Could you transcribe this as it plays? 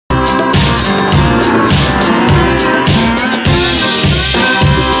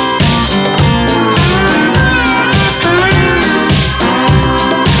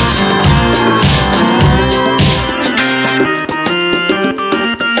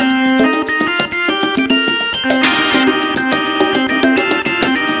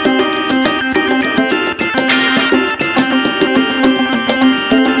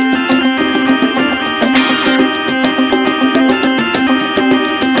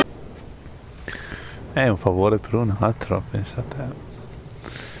È un favore per un altro, pensa a te.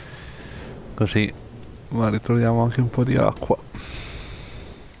 Così, ma ritroviamo anche un po' di acqua.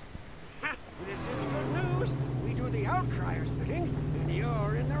 This is good news. We do the outcrier's bidding, and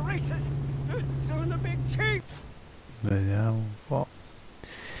you're in the races. Soon the big chief. Vediamo un po'.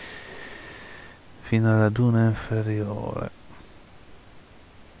 Fino alla duna inferiore.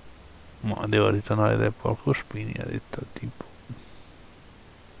 Ma devo ritornare dai porcospini, ha detto il tipo.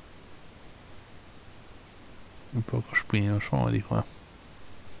 I porcospini non sono di qua.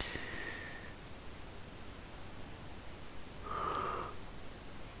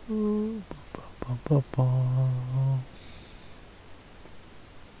 Pa, pa, pa.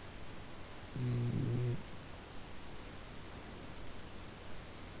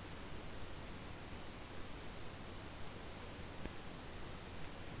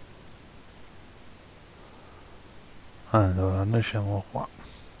 Allora, noi siamo qua.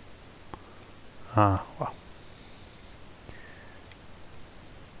 Ah, qua.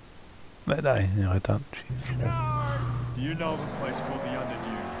 Beh dai, in realtà ci... It's ours. Do you know of a place called the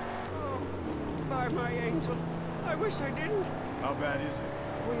Underdune? Oh, by my angel. I wish I didn't. How bad is it?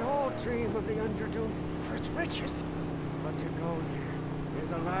 We all dream of the Underdune for its riches. But to go there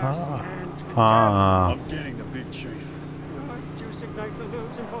is a last dance with death. Ah, I'm getting the big chief. As juice ignite the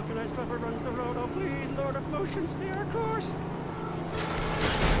loops and vulcanized rubber runs the road. Oh, please, Lord of Motion, stay our course.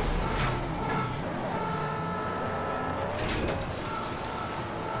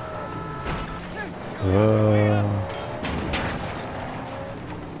 Oh,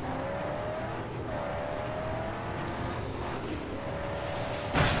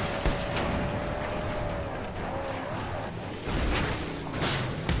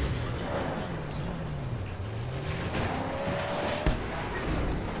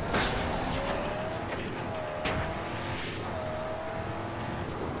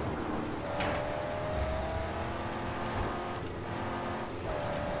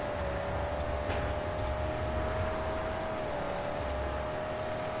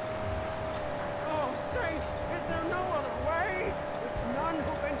 Saint, is there no other way? None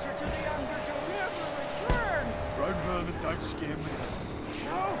who venture to the Underdune ever return. Road vermin don't scare me.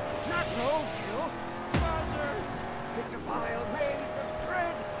 No, not roadkill. Buzzards. It's a vile maze of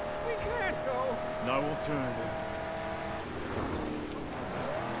dread. We can't go. No alternative.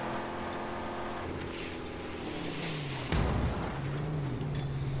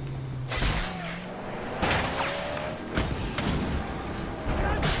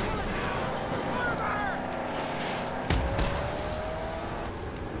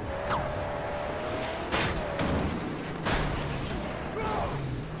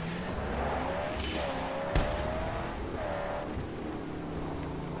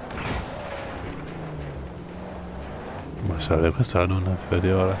 ma sarebbe questa la luna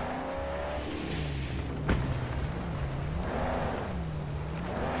inferiore?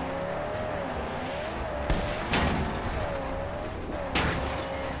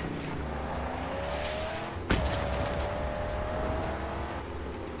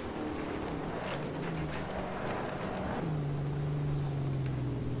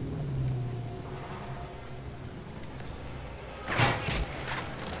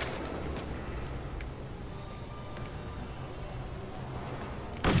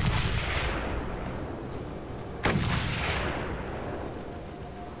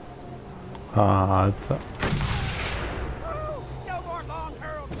 Ah, alza. Oh, no more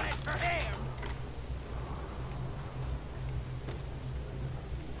long-hurled lead for him.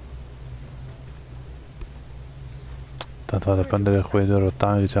 Tanto vado a prendere quei due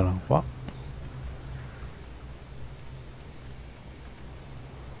rottami che c'erano qua.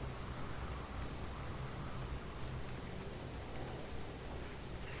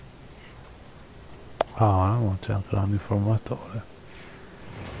 Ah, no, c'è anche l'uniformatore.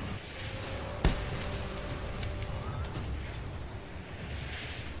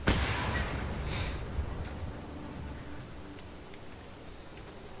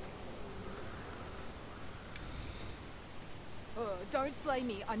 Don't slay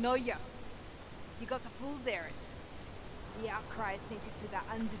me, I know you. You got the fool's errand. The outcry sent you to the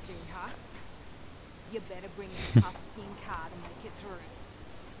Underdune, huh? You better bring your tough skin card and make it through.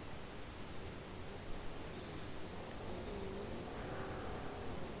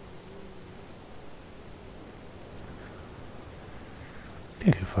 Chi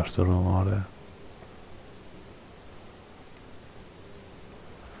è che fa sto rumore?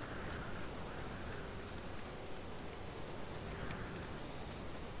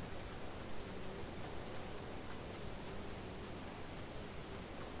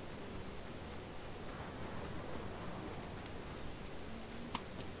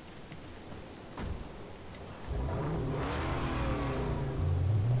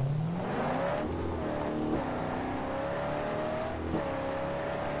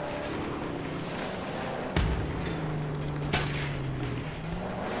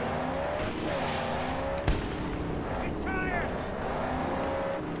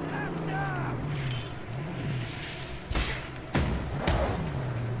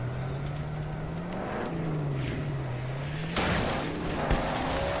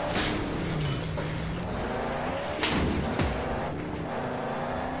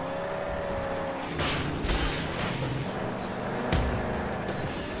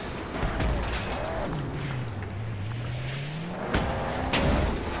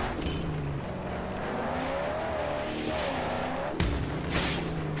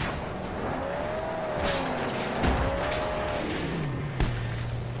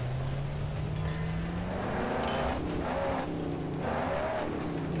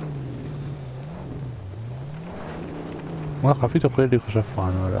 Non ho capito quelli cosa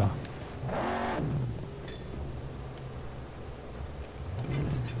fanno là.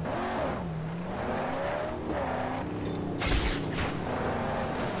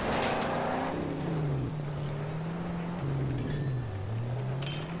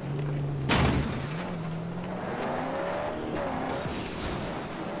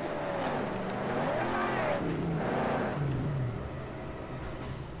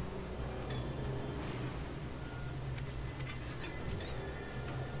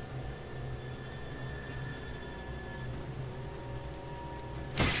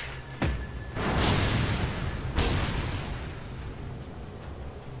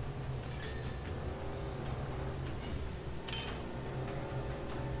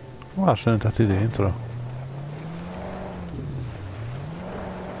 Ah, sono entrati dentro.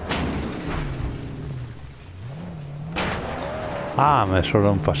 Ah, ma è solo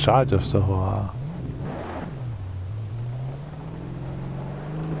un passaggio sto qua.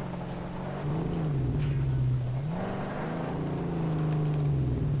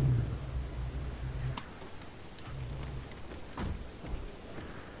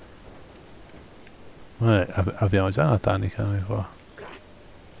 Abbiamo già una tanica noi qua.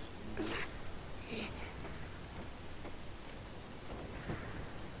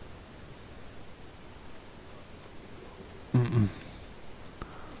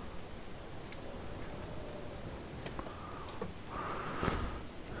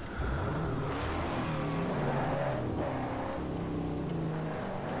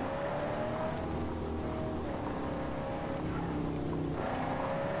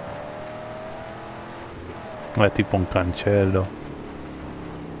 È tipo un cancello.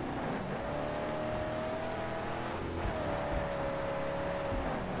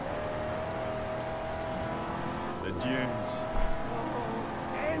 The dunes. Oh,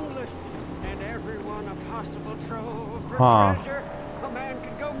 endless, and everyone a possible trove for Ah. treasure. A man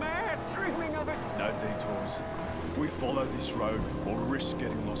could go mad dreaming of it. No detours. We follow this road or risk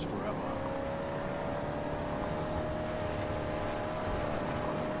getting lost forever.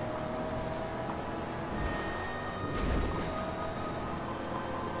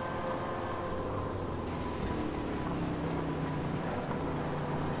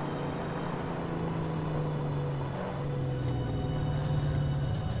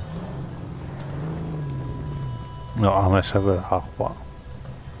 No, a me serve l'acqua.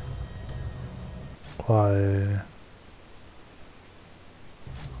 Qua è...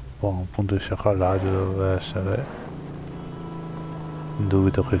 Oh, un punto di sciacquallaggio deve essere.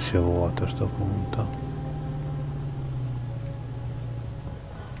 Dubito che sia vuoto a sto punto.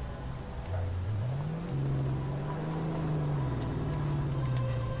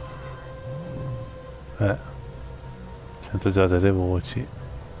 Sento già delle voci.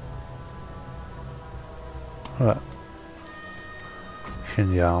 Vabbè.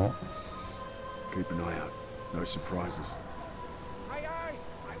 Scendiamo. Keep an eye out. No surprises. Aye, aye.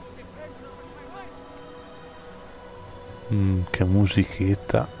 I will defend her with my life. Che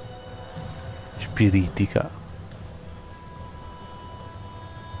musichetta spiritica.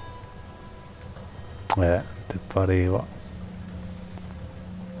 Te pareva.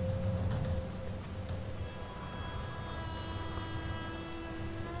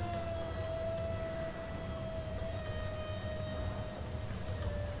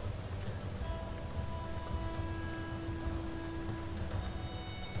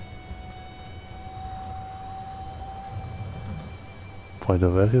 Poi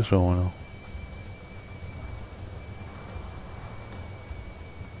dov'è che sono?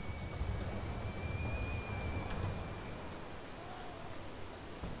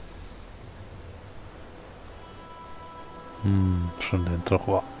 Sono dentro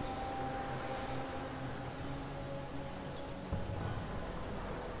qua.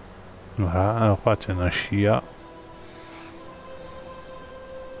 Ah, qua c'è una scia.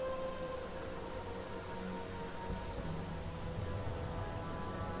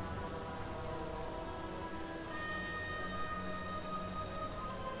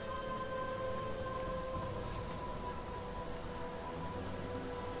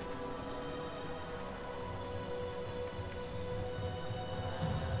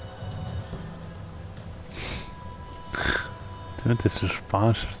 Ovviamente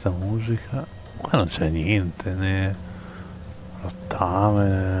suspense sta musica. Qua non c'è niente, né rottame,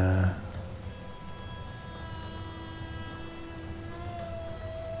 né...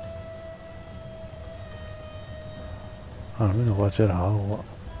 Almeno qua c'era acqua.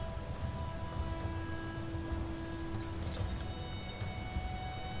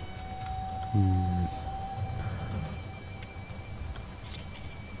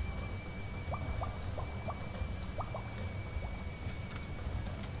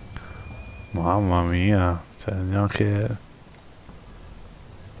 Mamma mia, cioè neanche...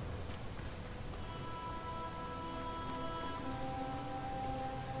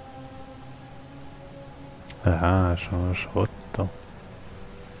 Ah, sono sotto.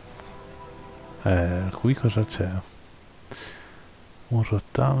 Qui cosa c'è? Un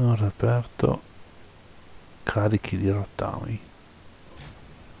rottame, un reperto, carichi di rottami.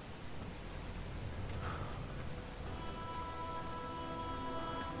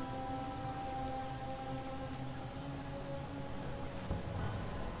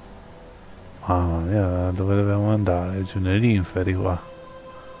 Mamma mia, dove dobbiamo andare? Giù negli inferi qua.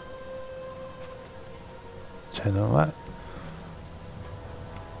 Cioè, dov'è?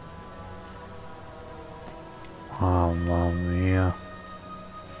 Mamma mia.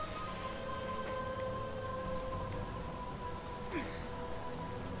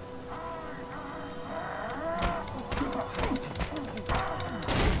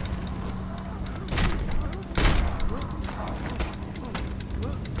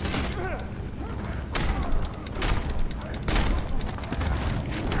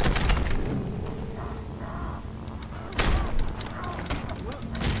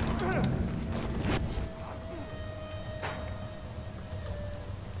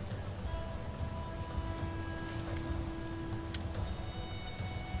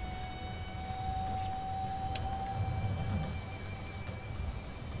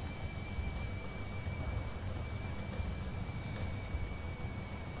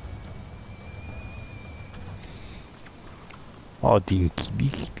 Oh, dinky,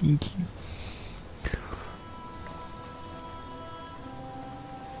 dinky, dinky.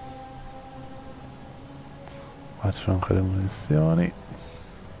 Qua ci sono anche le munizioni.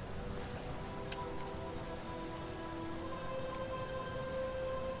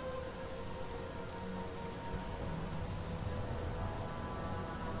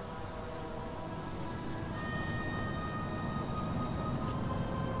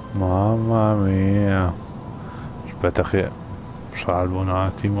 Mamma mia. Aspetta che salvo un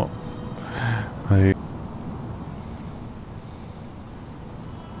attimo.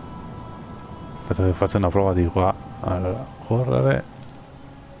 Aspetta che faccio una prova di qua. Allora, correre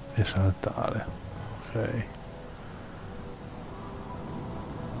e saltare. Ok.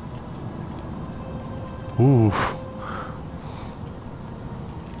 Uff.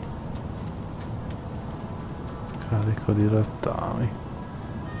 Carico di rottami.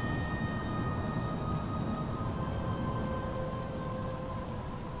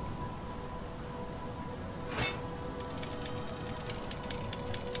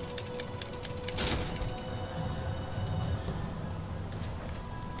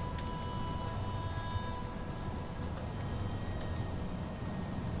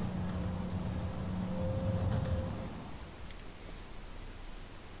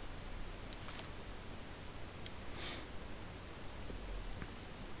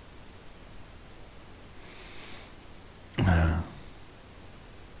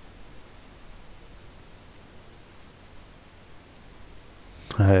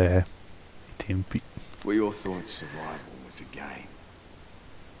 I tempi. We all thought survival was a game.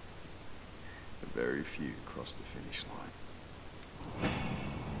 But very few crossed the finish line.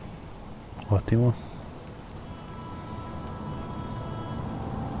 Ottimo.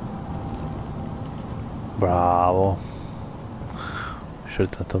 Bravo.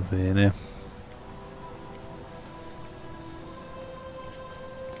 Sceltato bene.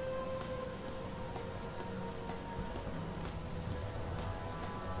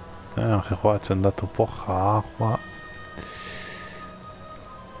 Anche qua c'è andato poca acqua.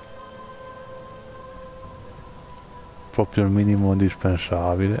 Proprio il minimo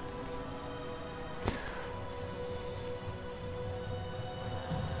indispensabile.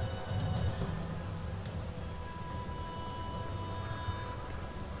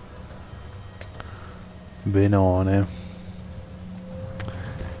 Benone.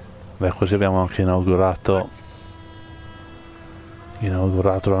 Beh, così abbiamo anche inaugurato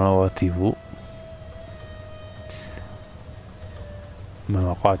la nuova TV.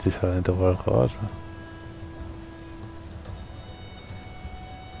 Ma qua ci sarà dentro qualcosa.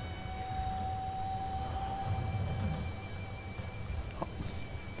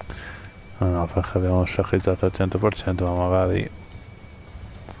 No, perché abbiamo saccheggiato al 100%, ma magari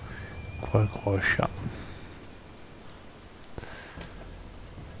qualcosa.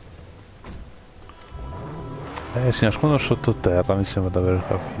 Si nascondono sottoterra, mi sembra di aver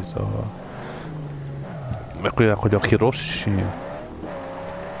capito. Beh, quelli con gli occhi rossi, sì.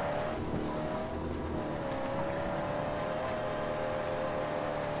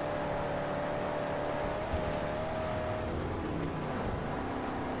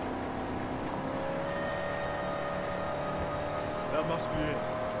 That must be it.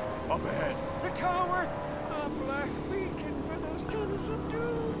 Up ahead. The tower! A black beacon for those tunnels of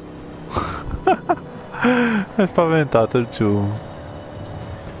doom! È spaventato il giù.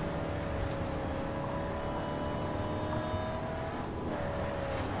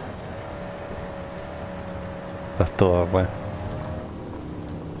 La torre.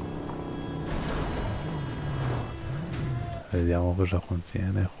 Vediamo cosa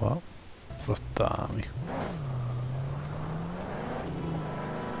contiene qua. Rottami.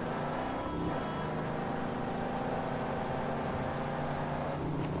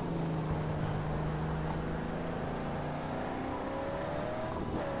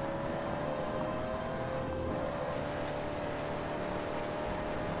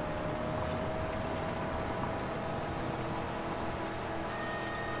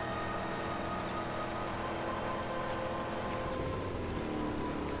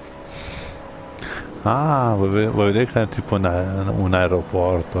 Ah, vuoi vedere che è tipo un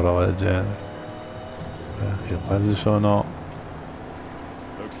aeroporto, roba del genere. Che quasi sono...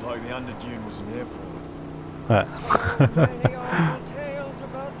 Looks like the Under Dune was an airport. So many awful tales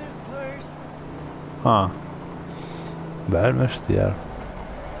about this place. Ah, bel mestiere.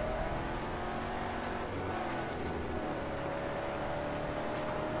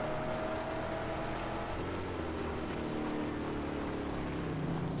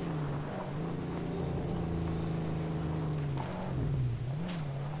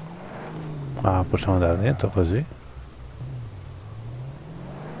 Ah, possiamo andare dentro così?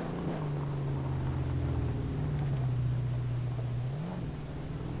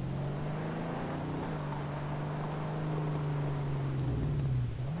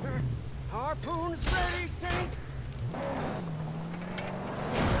 Harpoons ready, Saint!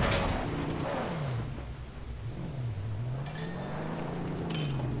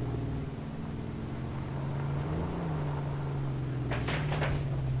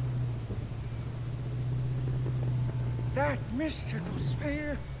 That mystical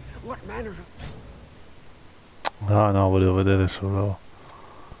sphere! What manner of... Ah no, volevo vedere solo...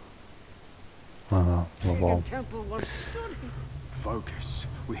 Ah no, vabbè. pagan temple once stood here? Focus.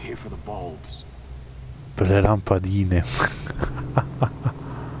 We're here for the bulbs. Per le lampadine.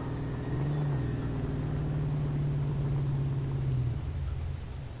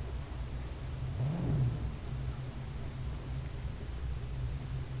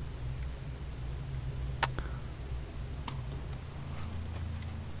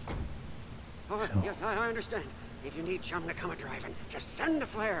 Oh, yes, I understand. If you need chum to come a-driving, just send a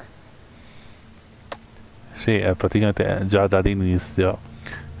flare. Sì, è praticamente già dall'inizio,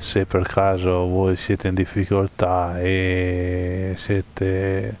 se per caso voi siete in difficoltà e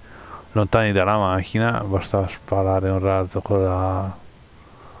siete lontani dalla macchina, basta sparare un razzo con la...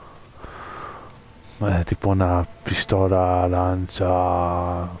 tipo una pistola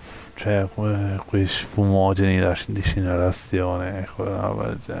lancia, cioè quei sfumogeni di segnalazione, ecco, una roba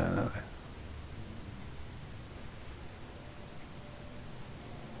del genere.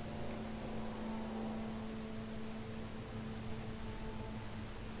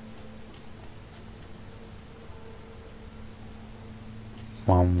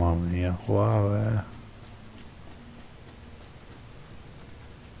 Mamma mia, qua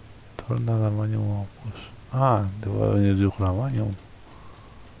torna dal Magnum Opus. Ah, devo venire giù con la Magnum.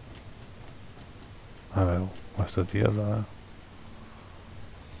 Vabbè, basta tirarla.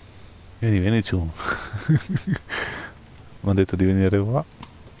 Vieni giù. Mi hanno detto di venire qua.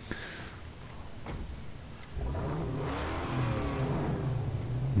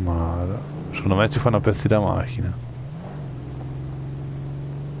 Ma secondo me ci fanno pezzi da macchina.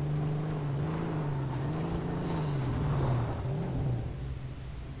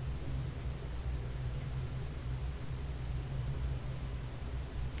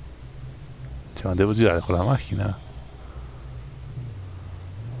 Cioè, ma devo girare con la macchina?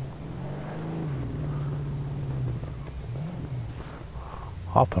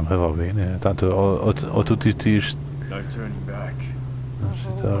 Ah, per me va bene, tanto ho tutti i... No turning back. Non si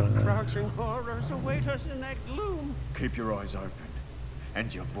Oh, what torna. crouching horrors await us in that gloom. Keep your eyes open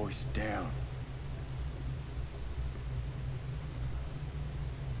and your voice down.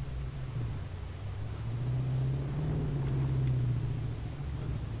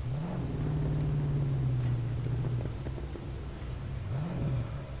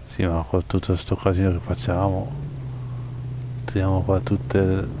 Sì, ma con tutto sto casino che facciamo, tiriamo qua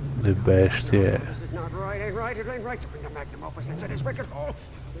tutte le bestie. This is not right, ain't right, it ain't right to bring the magnum opus into this wicked hole.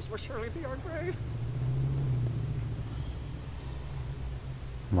 This will surely be our grave.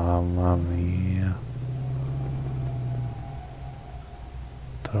 Mamma mia.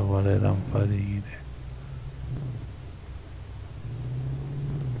 Trova le lampadine.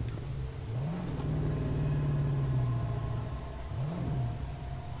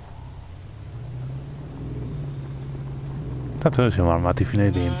 Tanto noi siamo armati fino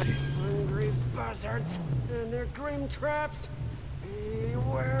ai denti. Hungry buzzards and their grim traps. Be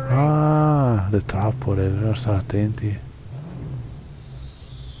wary. Ah, le trappole, bisogna stare attenti.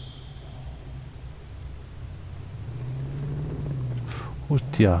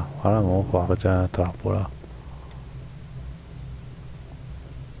 Ostia, guarda mo qua che c'è una trappola.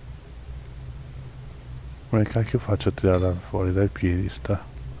 Come cacchio faccio a tirarla fuori dai piedi sta?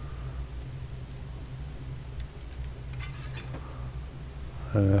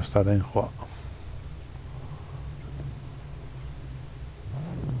 Deve stare in qua.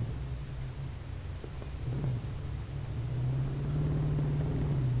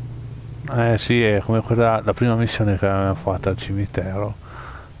 Eh sì, è come quella, la prima missione che avevamo fatto al cimitero.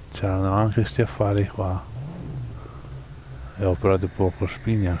 C'erano anche sti affari qua. E ho però di poco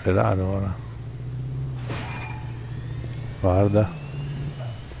spigni anche là allora. Guarda.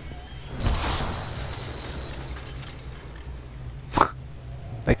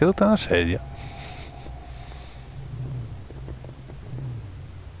 È caduta una sedia.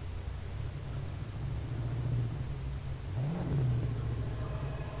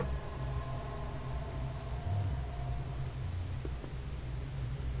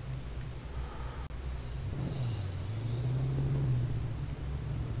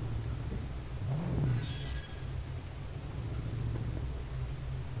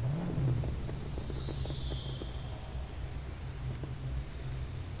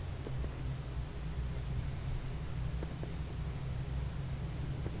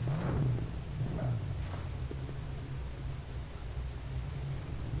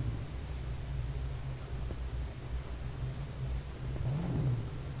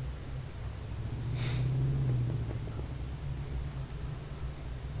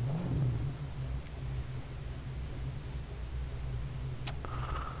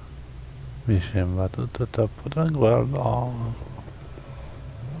 Mi sembra tutto troppo tranquillo.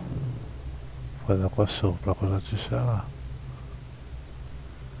 Poi da qua sopra cosa ci sarà?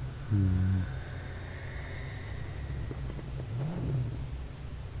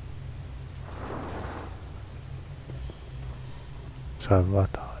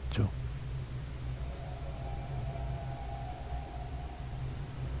 Salvataggio.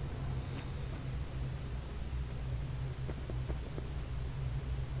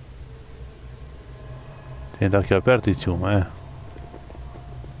 Tieni d'occhio aperti il ciume, eh.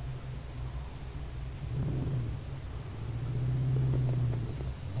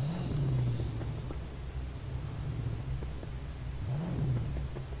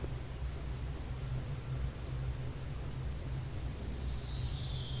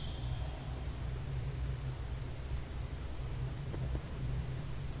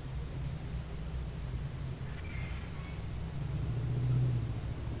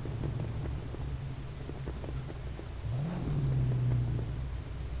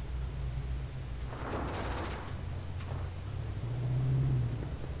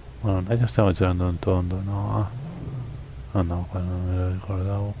 Ma non è che stiamo girando in tondo, no? Ah no, qua non me lo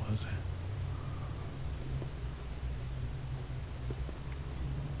ricordavo così.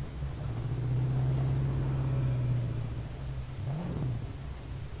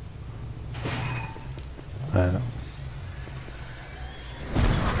 No.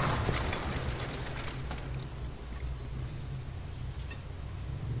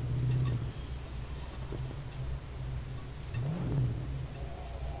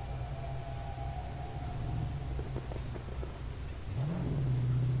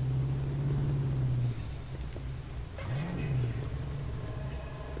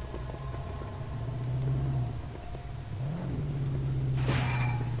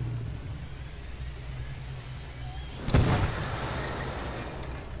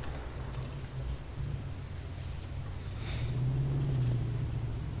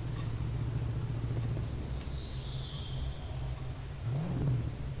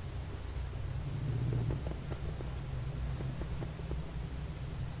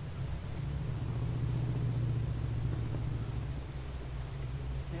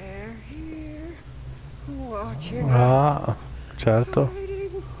 They're here, watching us. Ah, certo.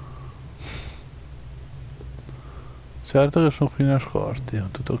 Hiding. Certo che sono qui nascosti,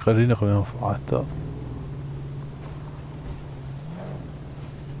 tutto il casino che abbiamo fatto.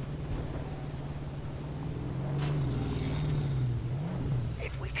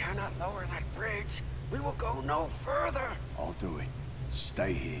 If we cannot lower that bridge, we will go no further. I'll do it.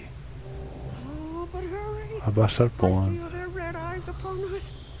 Stay here. Oh, but hurry. Abbassa il I ponte. feel their red eyes upon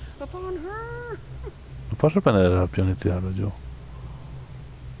us, upon her. Non posso prendere il rappione e tirarlo giù.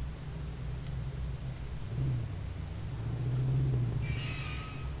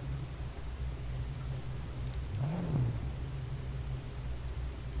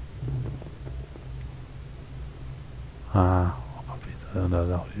 Ah, ho capito, devo andare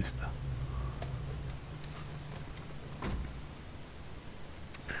da questa.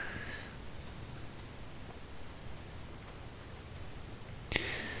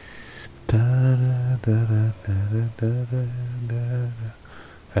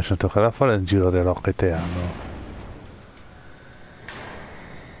 Adesso toccherà fare il giro dell'Occheteano.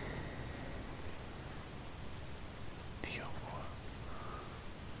 Dio,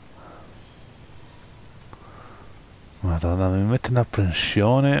 Madonna, mi mette in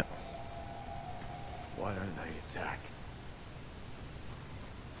apprensione. Why don't they attack?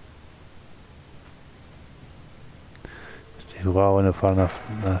 Sti qua vogliono fare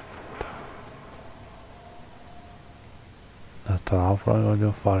una trappola, mi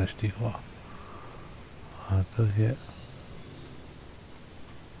voglio fare sti qua. Altro che...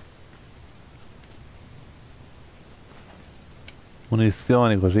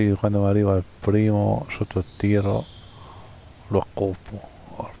 munizioni, così che quando mi arriva il primo sotto tiro lo accoppo,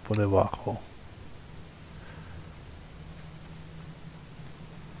 corpo de baco.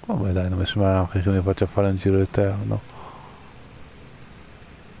 Vabbè dai, non mi sembra neanche che mi faccia fare un giro eterno.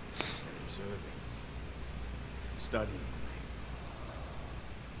 Observing. Studying.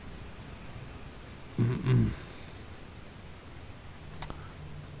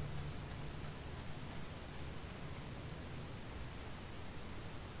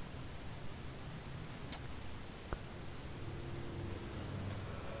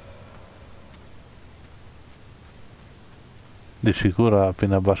 Di sicuro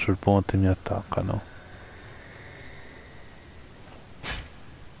appena abbasso il ponte mi attaccano.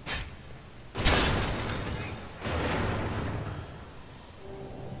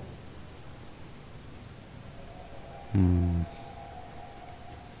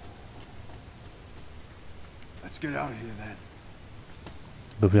 Let's get out of here then.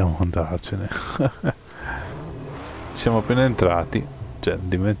 Dobbiamo andarcene. Siamo appena entrati. Cioè,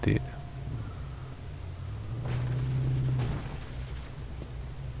 dimetti.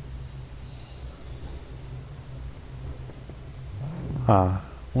 Ah,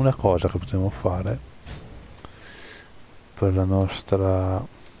 una cosa che potremmo fare per la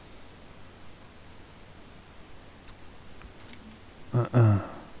nostra...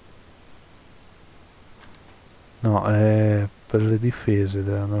 No, è per le difese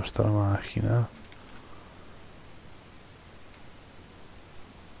della nostra macchina.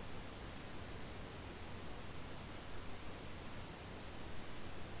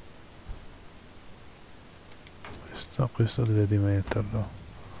 Questo deve dimetterlo.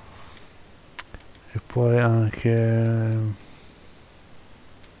 E poi anche...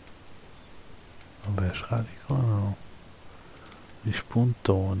 Vabbè, scarico no. Gli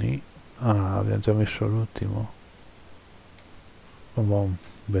spuntoni. Ah, abbiamo già messo l'ultimo. Vabbè,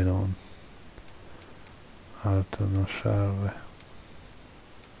 beh non. Altro non serve.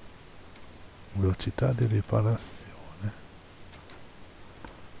 Velocità di riparazione.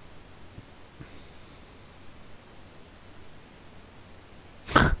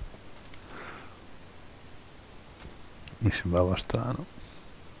 Mi sembrava strano.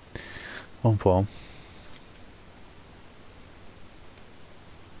 Un po'.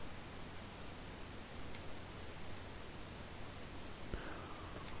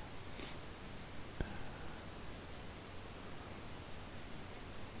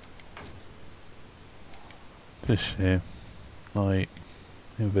 Sì, sì, noi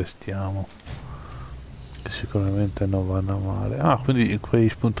investiamo, che sicuramente non vanno male. Ah, quindi quei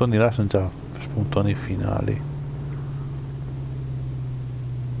spuntoni là sono già spuntoni finali.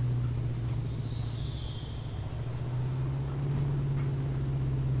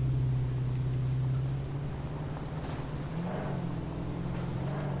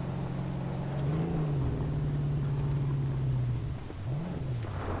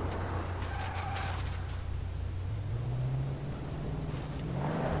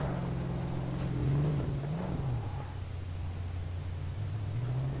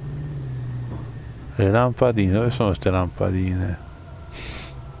 Le lampadine, dove sono queste lampadine?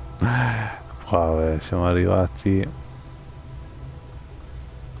 Vabbè, siamo arrivati.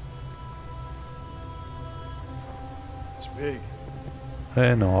 It's big. È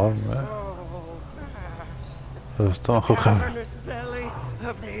enorme. So vast. Lo stomaco Cavernous belly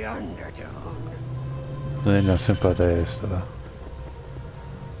of the undertone. noi andiamo sempre a destra.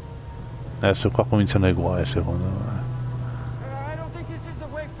 Adesso qua cominciano i guai secondo me. I don't think this is the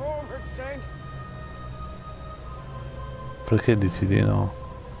way forward, Saint. Perché dici di no?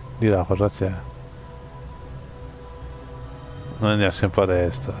 Di là cosa c'è? Noi andiamo sempre a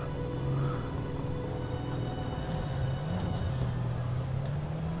destra.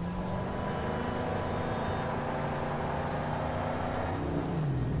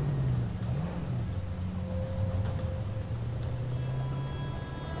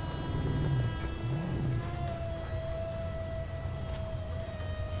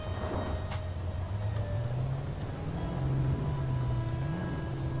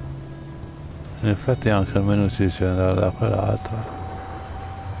 In effetti anche il menu ci dice andare da quell'altra.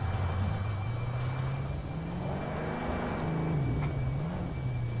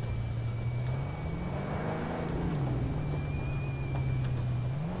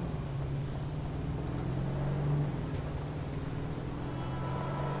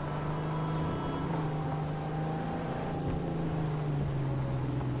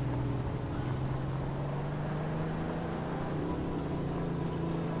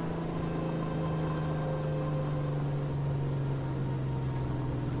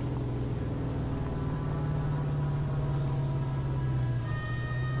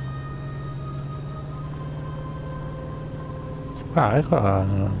 Ah, eccola la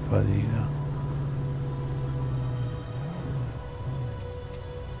lampadina.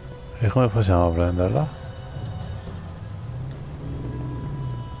 E come facciamo a prenderla?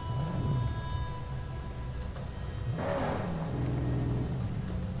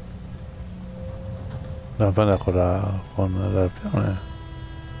 La prende con l'arpione?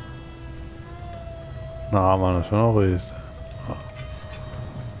 No, ma non sono queste. No.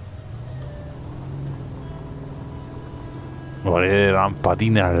 Vorrei le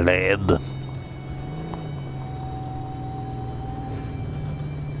lampadine a LED.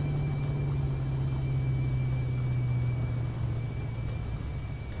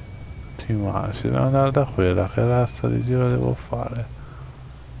 Sì, ma si deve andare da quella, che razza di giro devo fare?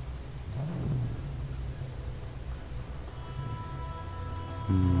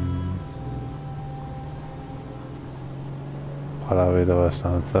 Qua la vedo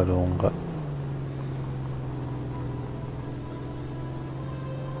abbastanza lunga.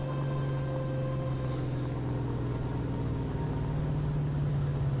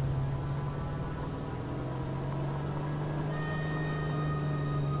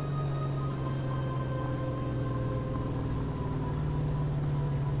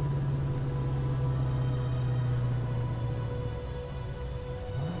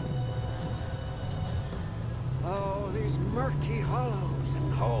 Oh, these murky hollows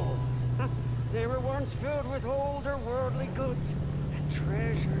and holes. They were once filled with older worldly goods and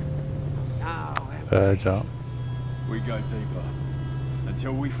treasure. Now empty. Già. We go deeper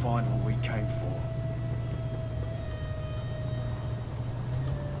until we find what we came for.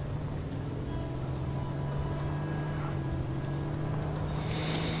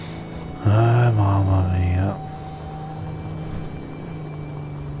 Mamma mia.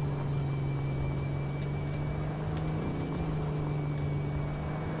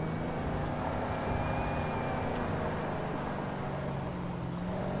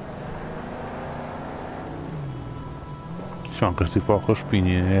 Ci sono questi poco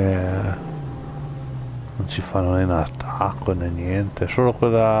spini non ci fanno né un attacco né niente, solo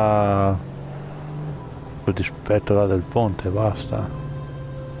quel dispetto là del ponte, basta.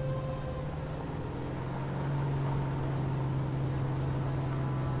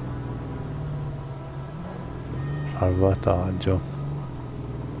 Salvataggio.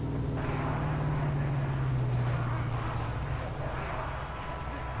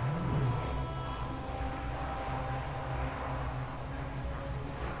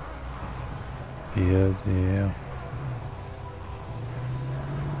 Dio Dio.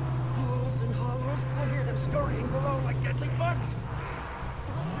 Holes and hollows. I hear them scurrying below like deadly bugs.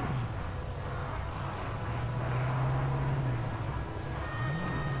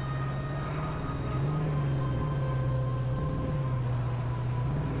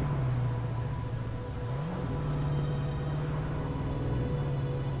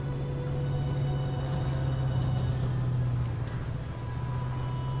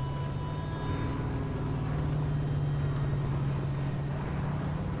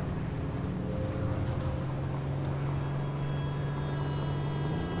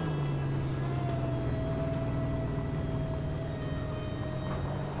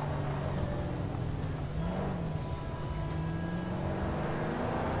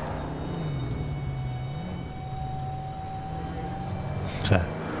 Cioè,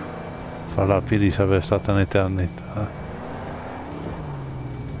 farla a piedi sarebbe stata un'eternità.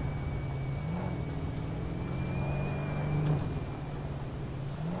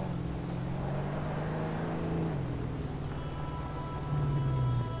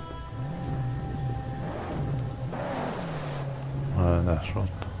 Guarda da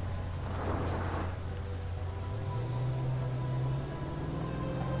sotto.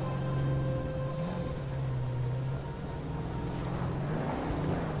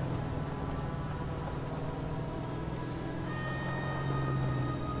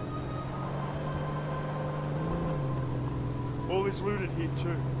 All is looted here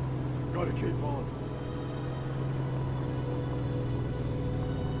too. Gotta keep on.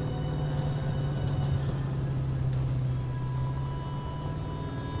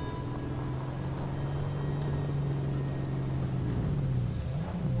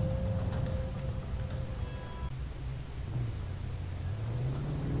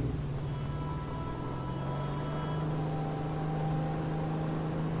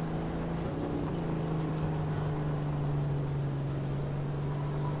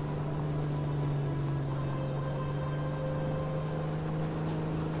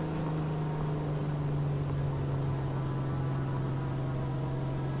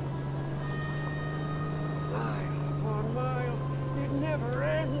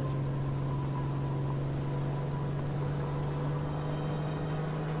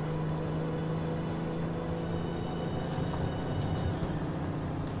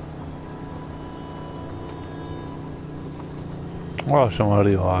 Oh, siamo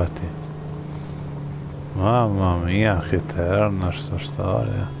arrivati. Mamma mia, che eterna sta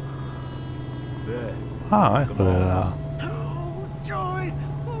storia. There. Ah, The eccole là. mines. Oh, joy!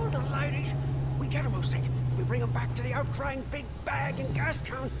 Oh, the ladies! We get 'em, oh saint. We bring 'em back to the outcrying big bag in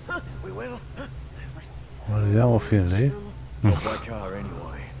Gastown. Huh? We will. Huh? Arriviamo fin lì. Not by car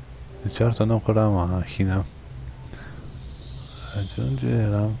anyway. Di certo non con la macchina. Aggiungi le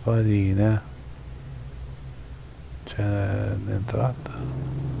lampadine. C'è l'entrata.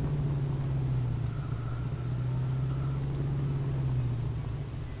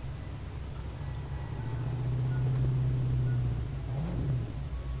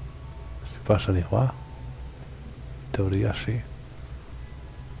 Si passa di qua? In teoria sì.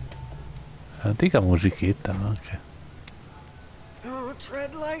 Antica musichetta anche. Oh,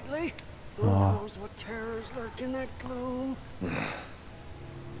 tread lightly. Who Oh. knows what terrors lurk in that gloom?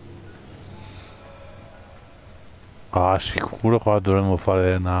 Ah, sicuro qua dovremmo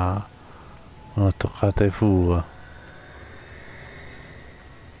fare una toccata e fuga.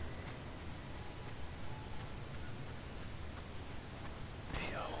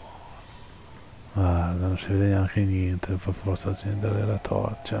 Guarda, non si vede neanche niente, per forza accendere la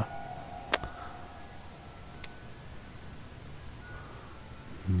torcia.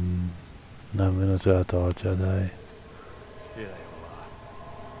 Almeno c'è la torcia, dai. Here they all are.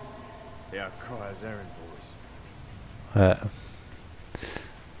 The outcryers errand boys. Eh.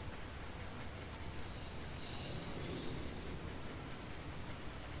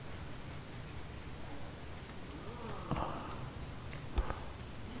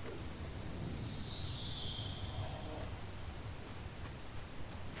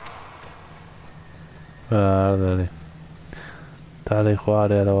 Guardali. Tale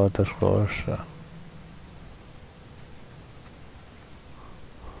quale la volta scorsa.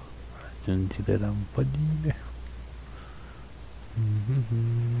 Aggiungi le lampadine.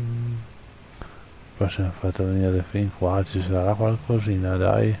 Poi se ne fatto venire fin qua, ci sarà qualcosina,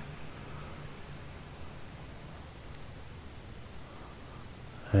 dai.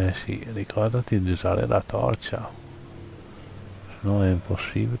 Eh sì, ricordati di usare la torcia, se no è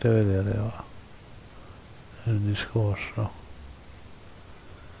impossibile vedere il discorso.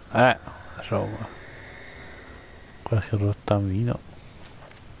 Insomma, qualche rottamino.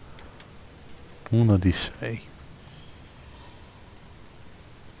 Uno di 6.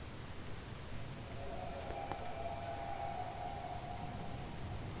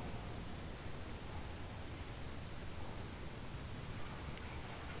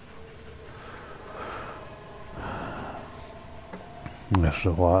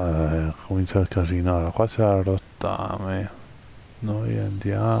 Adesso qua comincia il casino. Allora, qua c'è il rottame. Noi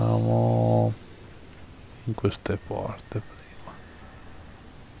andiamo in queste porte prima.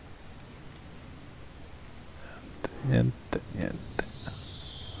 Niente, niente.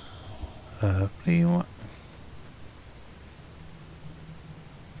 Prima.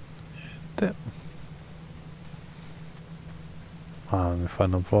 Niente. Ah, mi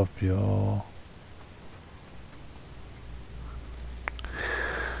fanno proprio...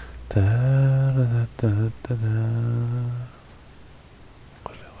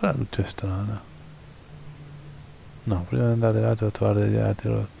 Cos'è quella luce strana? No, prima di andare là devo trovare gli altri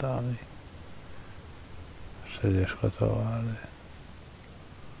rottami. Se riesco a trovare.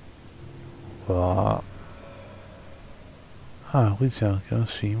 Qua. Ah, qui c'è anche un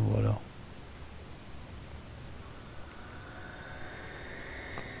simbolo.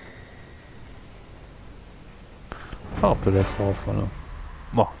 Oh, per il cofano.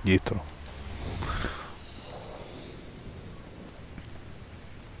 Boh, dietro.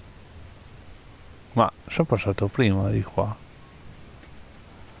 Ma sono passato prima di qua.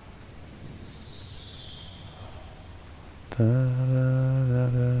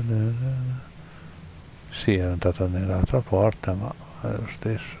 Sì, ero entrato nell'altra porta, ma è lo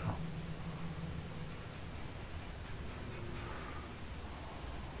stesso.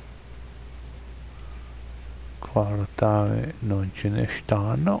 Qua rottame non ce ne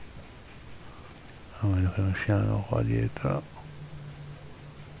stanno, a meno che non siano qua dietro.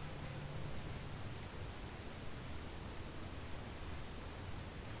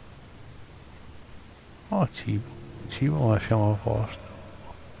 Oh, cibo, ma siamo a posto.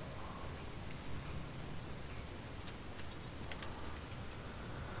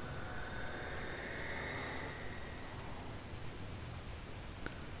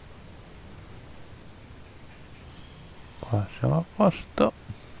 Qua siamo a posto.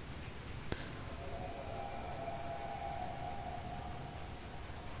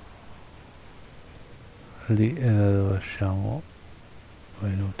 Lì è da dove siamo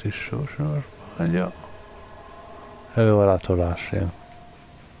venuti su, se non sbaglio. avevo guardato là, sì.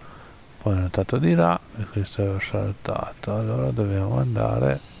 Poi ho notato di là e questo avevo saltato. Allora dobbiamo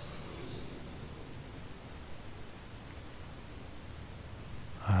andare.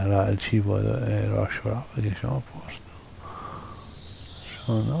 Ah, là il cibo lo lascio là perché siamo a posto.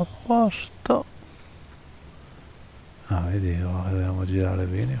 Sono a posto. Ah, vedi, dobbiamo girare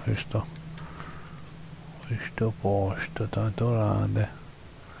bene questo posto tanto grande.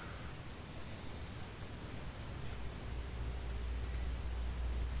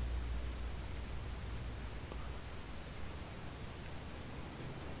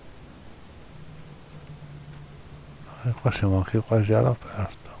 E qua siamo anche quasi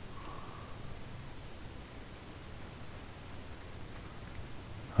all'aperto.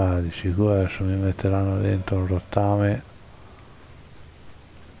 Ah, di sicuro adesso mi metteranno dentro un rottame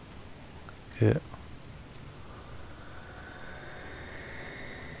che...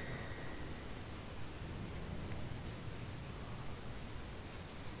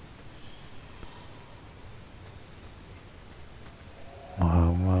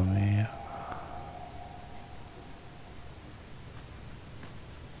 Mamma mia.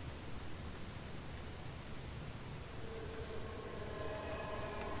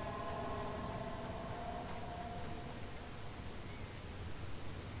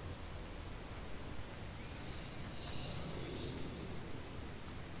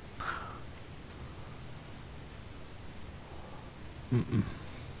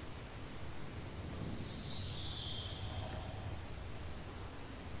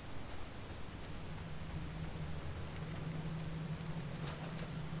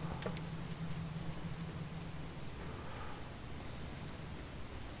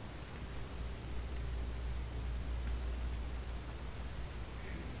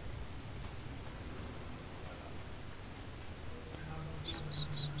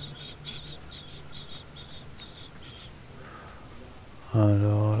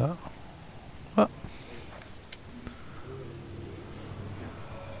 Allora... Ah,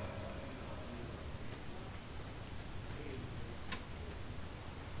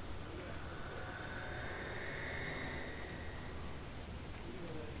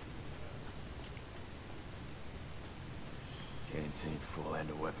 Canteen full and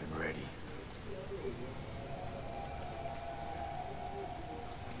a weapon ready.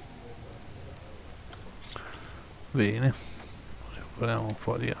 bene. Prendiamo un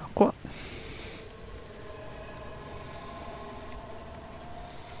po' di acqua.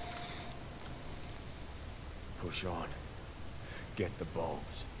 Push on. Get the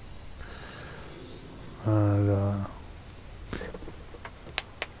bolts. Allora...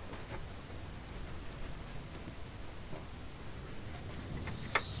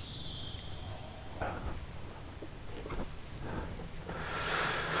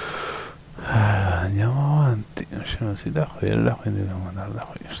 andiamo avanti, usciamo da quella, quindi dobbiamo andare da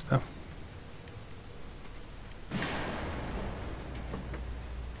questa.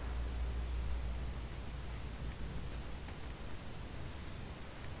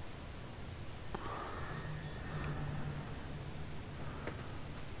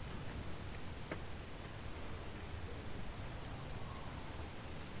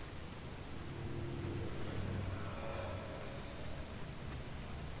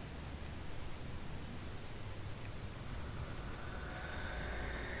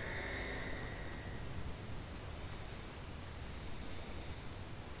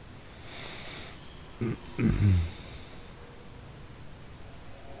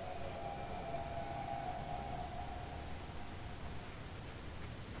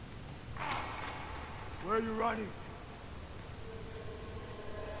 Where are you running?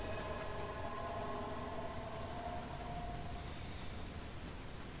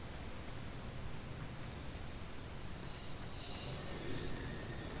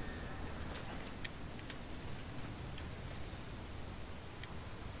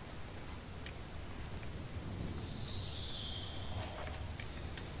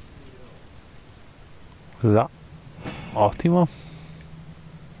 Là, ottimo.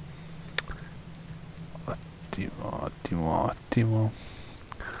 Ottimo, ottimo, ottimo.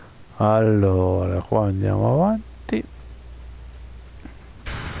 Allora, qua andiamo avanti.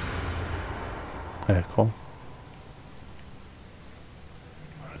 Ecco.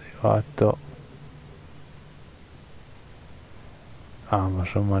 Arrivato. Ah, ma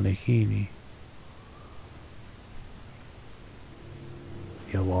sono manichini.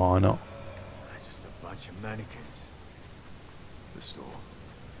 Che buono. It's just a bunch of mannequins. The store.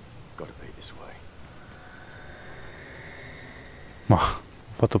 Gotta be this way. Ma ho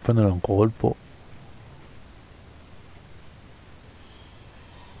fatto prendere un colpo.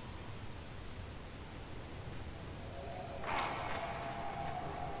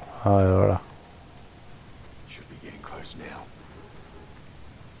 Allora, Should be getting close now.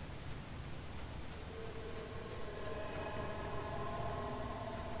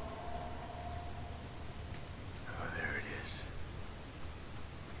 Oh, there it is.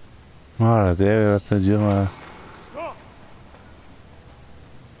 guarda, deve raggiungere.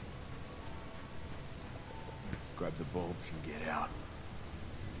 Grab the bulbs and get out.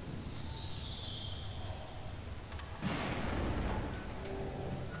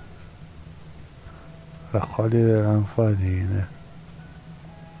 Raccogli le lampadine.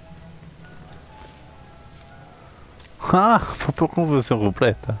 Ah, proprio conversione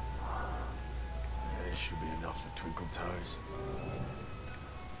completa. Yeah, this should be enough for Twinkle Toes.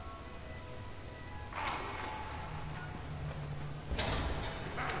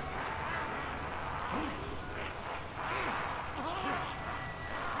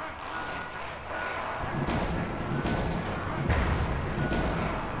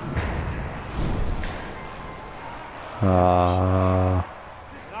 Ah.